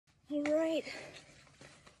right,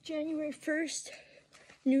 January 1st,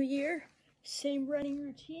 new year, same running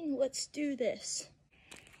routine. Let's do this.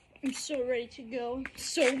 I'm so ready to go. I'm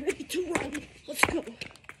so ready to run. Let's go.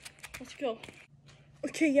 Let's go.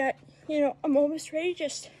 Okay, yeah, I'm almost ready.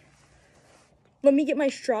 Just let me get my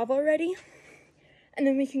Strava ready, and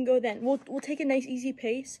then we can go then. We'll take a nice easy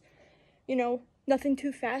pace. Nothing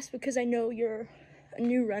too fast, because I know you're a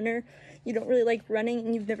new runner. You don't really like running,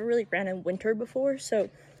 and you've never really ran in winter before, so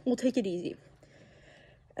we'll take it easy.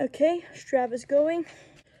 Okay, Strava's going.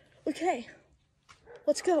 Okay,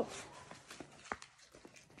 let's go.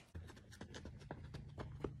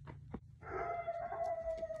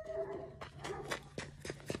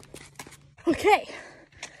 Okay,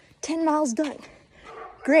 10 miles done.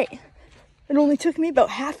 Great. It only took me about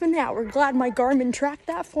half an hour. Glad my Garmin tracked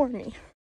that for me.